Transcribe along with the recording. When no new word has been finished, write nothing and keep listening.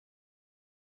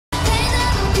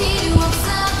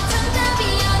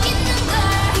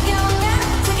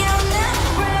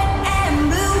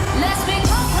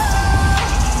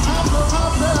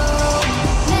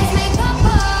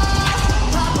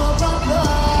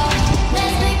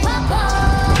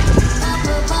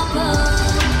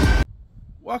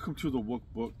Welcome to the Wook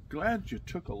Book. Glad you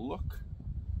took a look.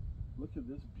 Look at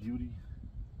this beauty.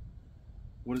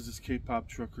 What is this K-pop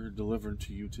trucker delivering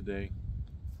to you today?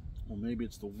 Well, maybe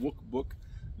it's the Wook Book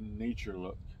nature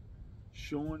look,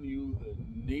 showing you the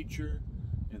nature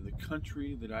and the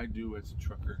country that I do as a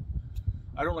trucker.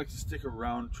 I don't like to stick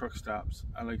around truck stops.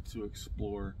 I like to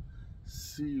explore,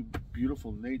 see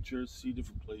beautiful nature, see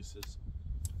different places.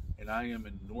 And I am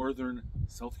in northern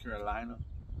South Carolina.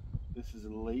 This is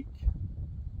Lake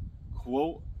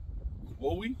Wooah.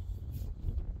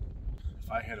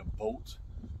 If I had a boat,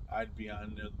 I'd be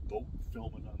on the boat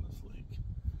filming on this lake.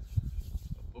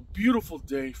 A beautiful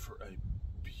day for a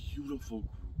beautiful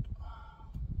group.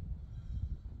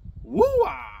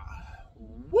 Wooah!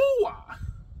 Wooah!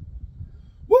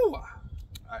 Wooah!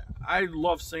 I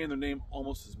love saying their name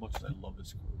almost as much as I love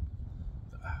this group.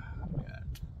 Man.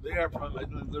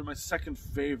 They're my second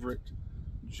favorite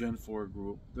Gen 4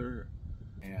 group.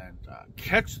 And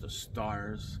Catch the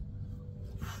Stars,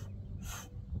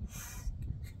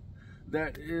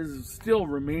 that is still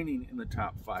remaining in the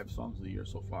top 5 songs of the year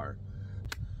so far.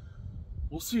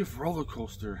 We'll see if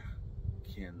Rollercoaster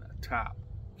can top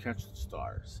Catch the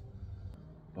Stars.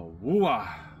 But wooah,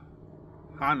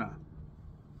 Hana,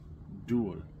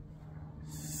 dual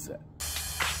set.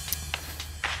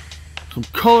 Some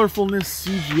colorfulness,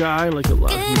 CGI, like a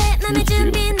lot of these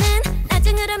do.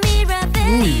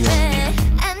 Ooh, yeah.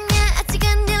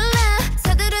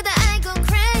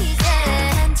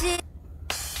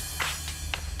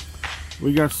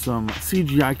 We got some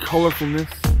CGI colorfulness,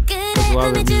 like a lot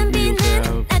of the new videos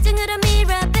have.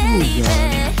 Ooh,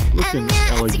 yeah. Looking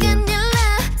elegant.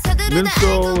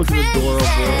 Minso looking adorable.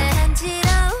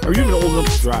 Are you even old enough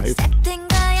to drive?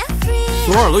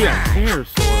 Sora, look at that hair,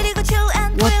 Sora.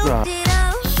 What the?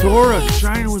 Sora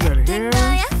shining with that hair?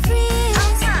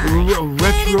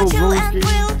 Retro roller skating.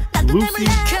 Lucy,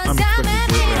 I'm expecting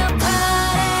great rap.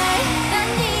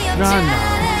 Nah.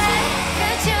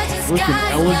 Looking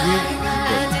elegant.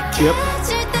 Yep.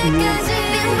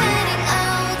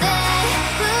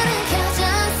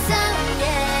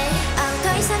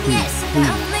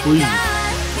 Please.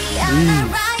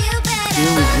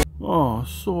 Oh,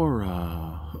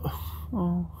 Sora.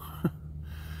 Oh.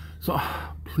 So,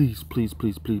 please.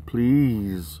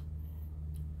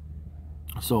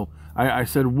 So, I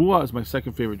said wooah is my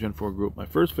second favorite Gen 4 group. My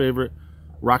first favorite,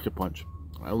 Rocket Punch.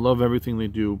 I love everything they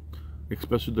do,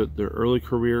 especially their early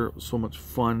career. So much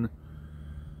fun.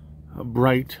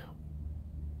 Bright.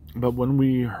 But when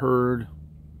we heard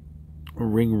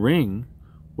Ring Ring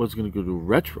was going to go to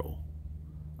retro,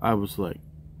 I was like,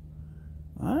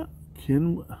 I'm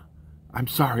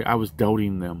sorry, I was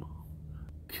doubting them.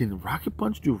 Can Rocket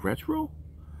Punch do retro?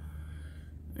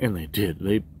 And they did.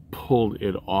 They pulled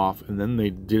it off, and then they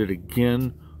did it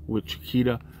again with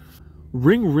Chiquita.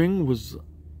 Ring Ring was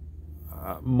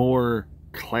more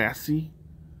classy,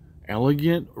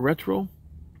 elegant retro.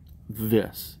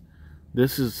 This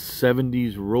is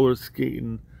 70s roller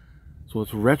skating, so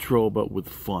it's retro but with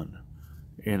fun,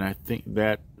 and I think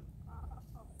that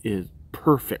is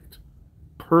perfect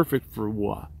for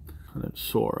wooah. And then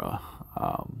Sora.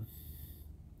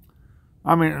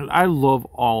 I mean, I love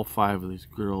all 5 of these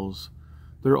girls.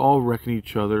 They're all wrecking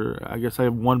each other. I guess I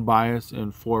have 1 bias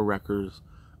and 4 wreckers.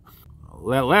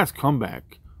 That last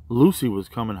comeback, Lucy was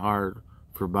coming hard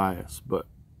for bias, but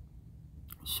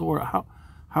Sora,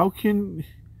 how can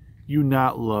you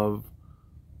not love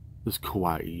this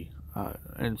kawaii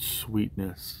and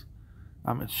sweetness?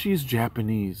 I mean, she's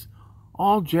Japanese.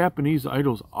 All Japanese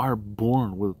idols are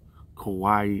born with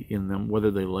kawaii in them,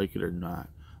 whether they like it or not.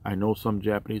 I know some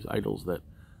Japanese idols that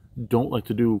don't like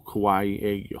to do kawaii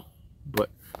aegyo.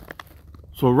 But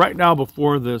so right now,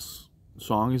 before this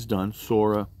song is done,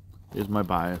 Sora is my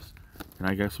bias, and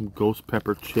I got some ghost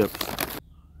pepper chips.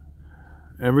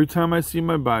 Every time I see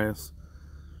my bias,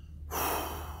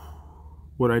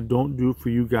 what I don't do for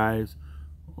you guys,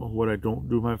 or what I don't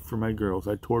do for my girls,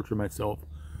 I torture myself.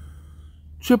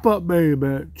 Chip up, baby,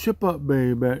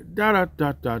 da da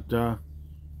da da da.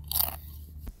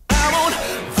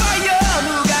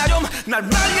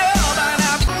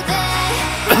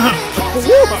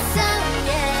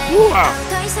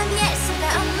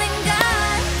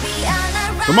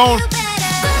 Come on.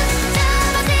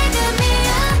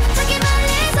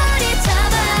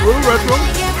 A little retro.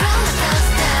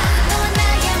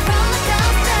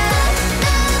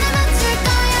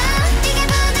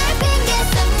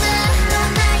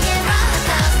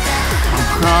 I'm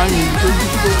crying.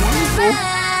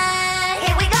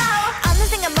 Here we go.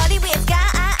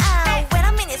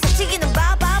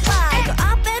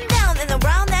 Up and down and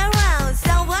around and round.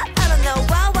 So what? I don't know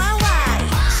why.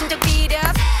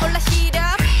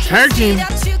 Tag team.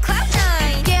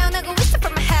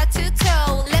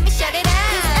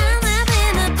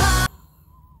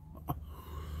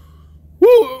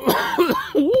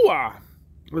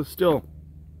 But still,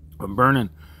 I'm burning.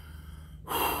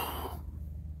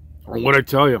 What'd I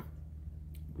tell you?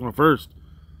 Well, first,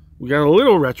 we got a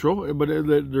little retro, but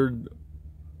they're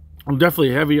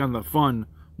definitely heavy on the fun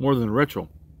more than retro.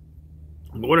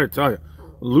 But what'd I tell you?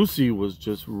 Lucy was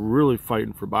just really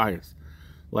fighting for bias.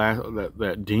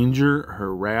 That danger,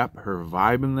 her rap, her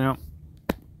vibe in that.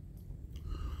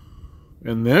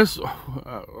 And this,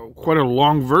 quite a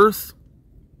long verse.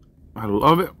 I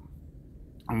love it.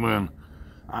 Man,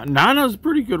 Nana's a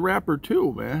pretty good rapper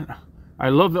too, man. I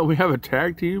love that we have a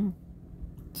tag team.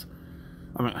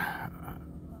 I mean,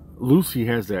 Lucy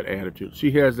has that attitude.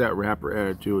 She has that rapper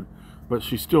attitude, but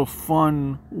she's still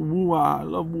fun. Wooah, I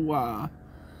love wooah.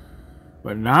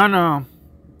 But Nana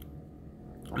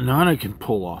can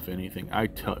pull off anything. I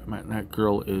tell you, man, that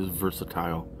girl is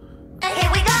versatile.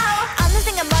 Here we go. I'm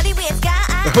losing a muddy with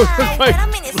sky. Wait a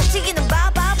minute, so chicken and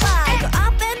bye bye bye. Go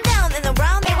up and down and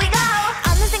around. Here we go.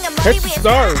 I'm losing a muddy with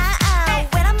stars.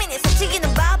 Wait a minute, so chicken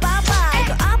and bye bye bye.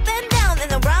 Go up and down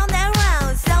and around and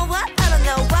round. So what? I don't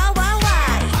know why.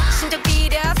 심장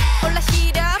beat up, 올라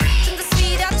heat up. 좀 더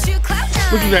speed up, you clap now.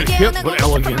 Look at that hip but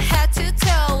elegant.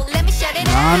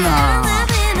 Nana.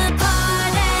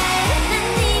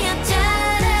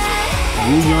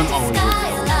 Wooah always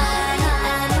looks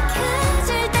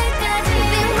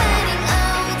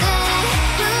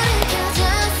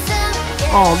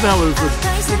oh, that was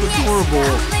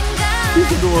adorable.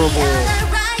 She's adorable.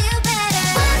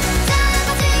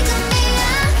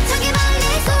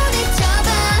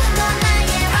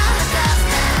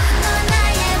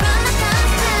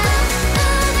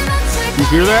 You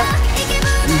hear that?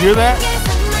 You hear that?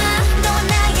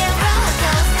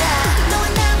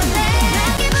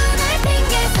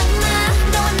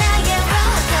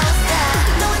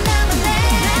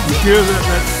 You hear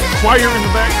that choir in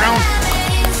the background?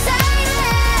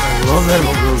 I love that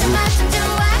little girl group.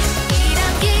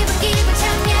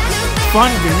 Fun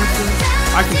dancing.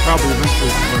 I can probably eventually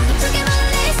learn it.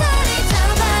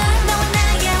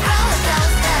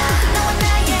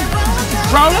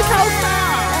 Rollercoaster!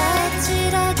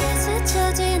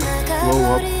 Blow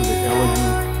up for the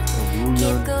elegance of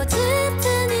wooah.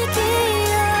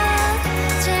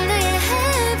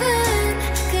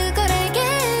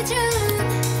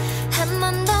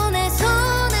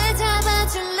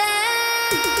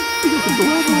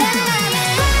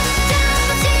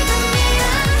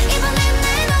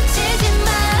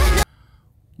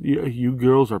 You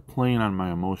girls are playing on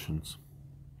my emotions.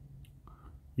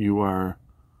 You are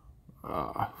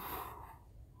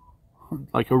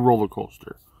like a roller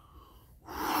coaster.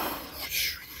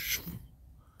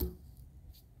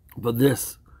 But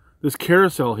this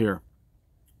carousel here,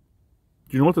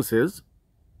 do you know what this is?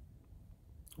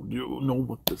 Do you know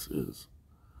what this is?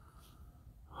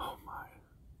 Oh my.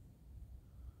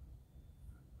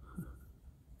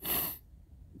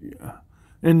 Yeah.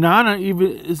 And Nana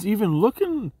is even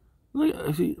looking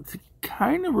like she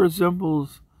kind of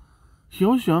resembles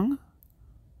Hyojung,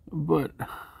 but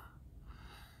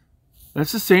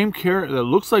that's the same that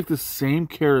looks like the same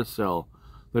carousel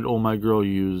that Oh My Girl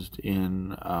used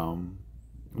in Dun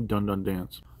Dun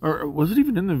Dance. Or was it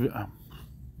even in the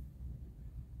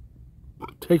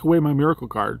Take Away My Miracle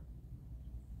Card?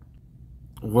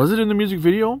 Was it in the music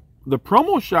video? The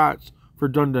promo shots for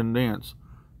Dun Dun Dance,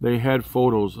 they had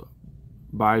photos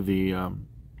by the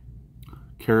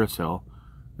carousel,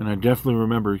 and I definitely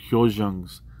remember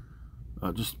Hyojung's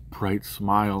just bright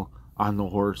smile on the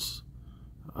horse.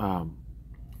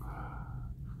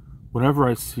 Whenever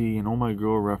I see an Oh My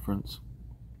Girl reference,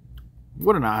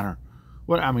 what an honor!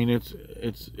 What I mean, it's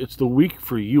the week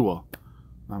for Yua.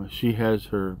 She has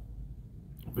her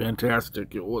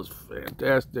fantastic. It was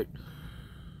fantastic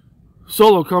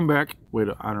solo comeback. Way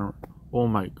to honor Oh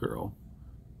My Girl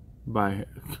by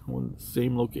the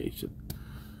same location.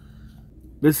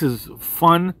 This is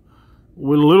fun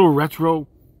with a little retro,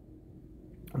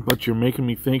 but you're making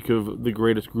me think of the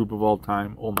greatest group of all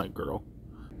time, Oh My Girl.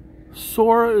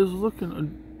 Sora is looking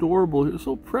adorable. He's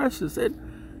so precious. And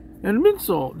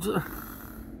Minso.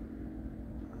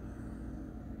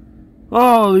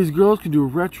 Oh, these girls can do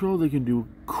retro. They can do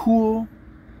cool.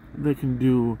 They can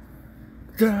do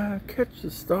Catch the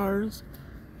Stars.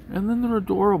 And then they're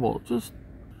adorable.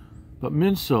 But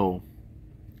Minso,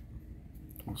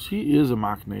 she is a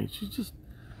maknae. She's just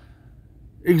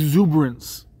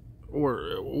exuberance,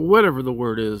 or whatever the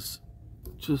word is,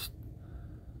 just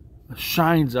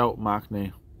shines out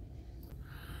maknae.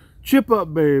 Chip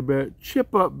up, baby.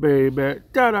 Chip up, baby.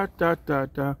 Da da da da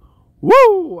da.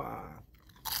 Woo!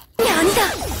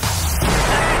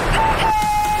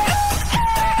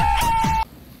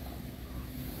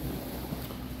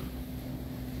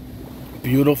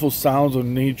 Beautiful sounds of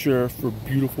nature for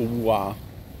beautiful wooah.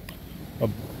 A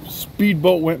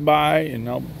speedboat went by and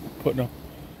now putting a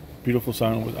beautiful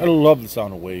sound of. I love the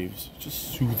sound of waves. It's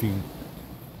just soothing.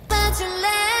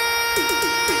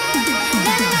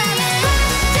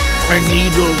 I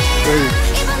need those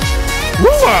waves.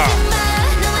 Wooah!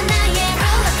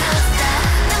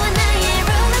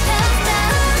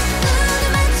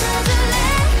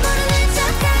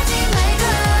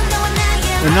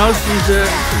 And now she's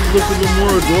looking a little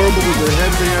more adorable with her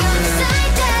headband there.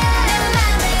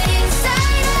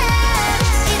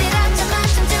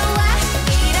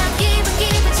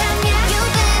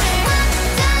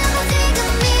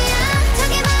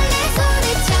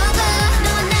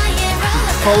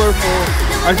 Colorful.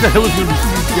 I said it was going to be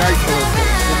CGI colorful.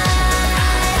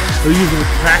 They're using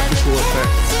practical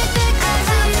effects.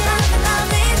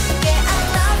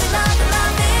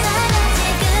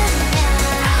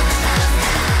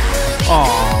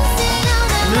 Aww.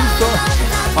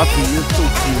 Puppy, you're so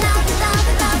cute.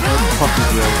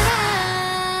 Puppy's right.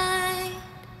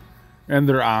 And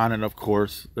they're on it, of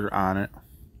course. They're on it.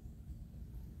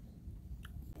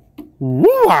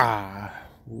 Wooah!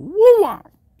 Wooah!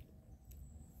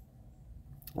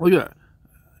 Look at that.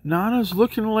 Nana's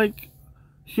looking like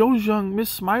Hyojung, Miss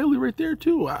Smiley right there,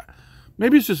 too.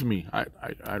 Maybe it's just me. I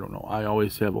don't know. I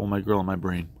always have Oh My Girl in my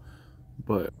brain.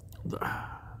 But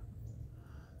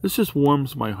this just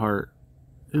warms my heart.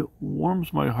 It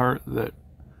warms my heart that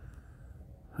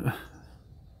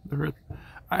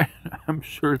I'm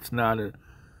sure it's not an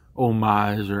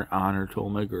homage or honor to Oh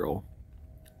My Girl.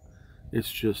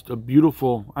 It's just a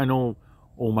beautiful. I know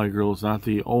Oh My Girl is not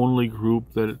the only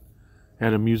group that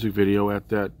had a music video at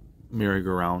that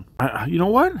merry-go-round. You know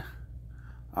what?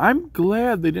 I'm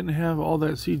glad they didn't have all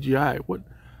that CGI.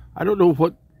 I don't know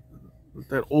what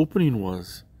that opening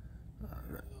was.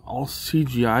 All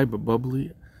CGI but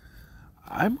bubbly.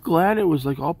 I'm glad it was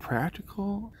like all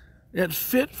practical. It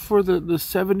fit for the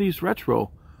 70s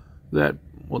retro. That,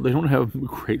 well, they don't have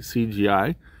great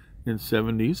CGI in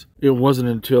 70s. It wasn't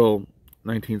until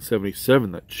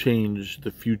 1977 that changed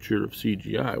the future of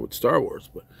CGI with Star Wars.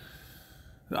 But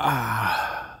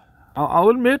I'll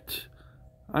admit,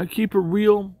 I keep it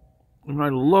real. And I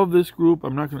love this group.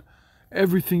 I'm not gonna.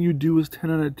 Everything you do is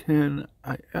 10 out of 10.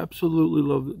 I absolutely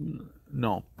love it.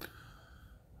 No.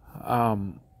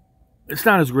 It's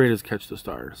not as great as Catch the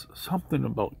Stars. Something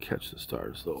about Catch the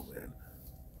Stars, though, man.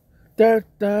 Da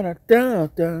da da da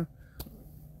da.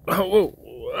 Oh,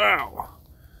 wow.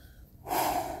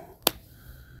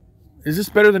 Is this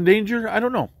better than Danger? I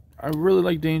don't know. I really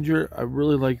like Danger. I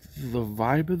really like the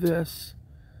vibe of this.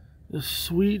 This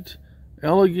sweet,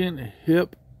 elegant,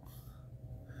 hip.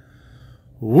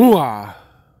 Wooah!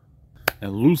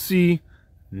 And Lucy,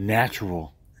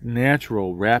 natural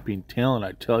rapping talent.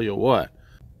 I tell you what.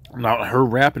 Now, her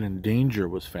rapping in Danger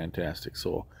was fantastic.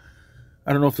 So,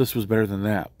 I don't know if this was better than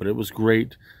that, but it was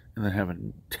great. And then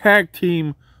having tag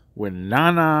team with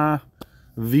Nana,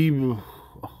 Thee.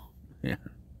 Oh, man.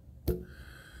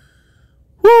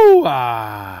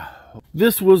 Woo!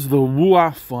 This was the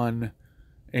wooah fun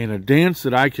and a dance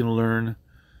that I can learn.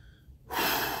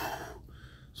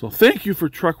 So thank you for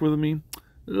truck with me.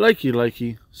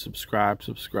 Likey,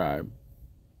 subscribe.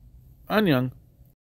 Annyeong.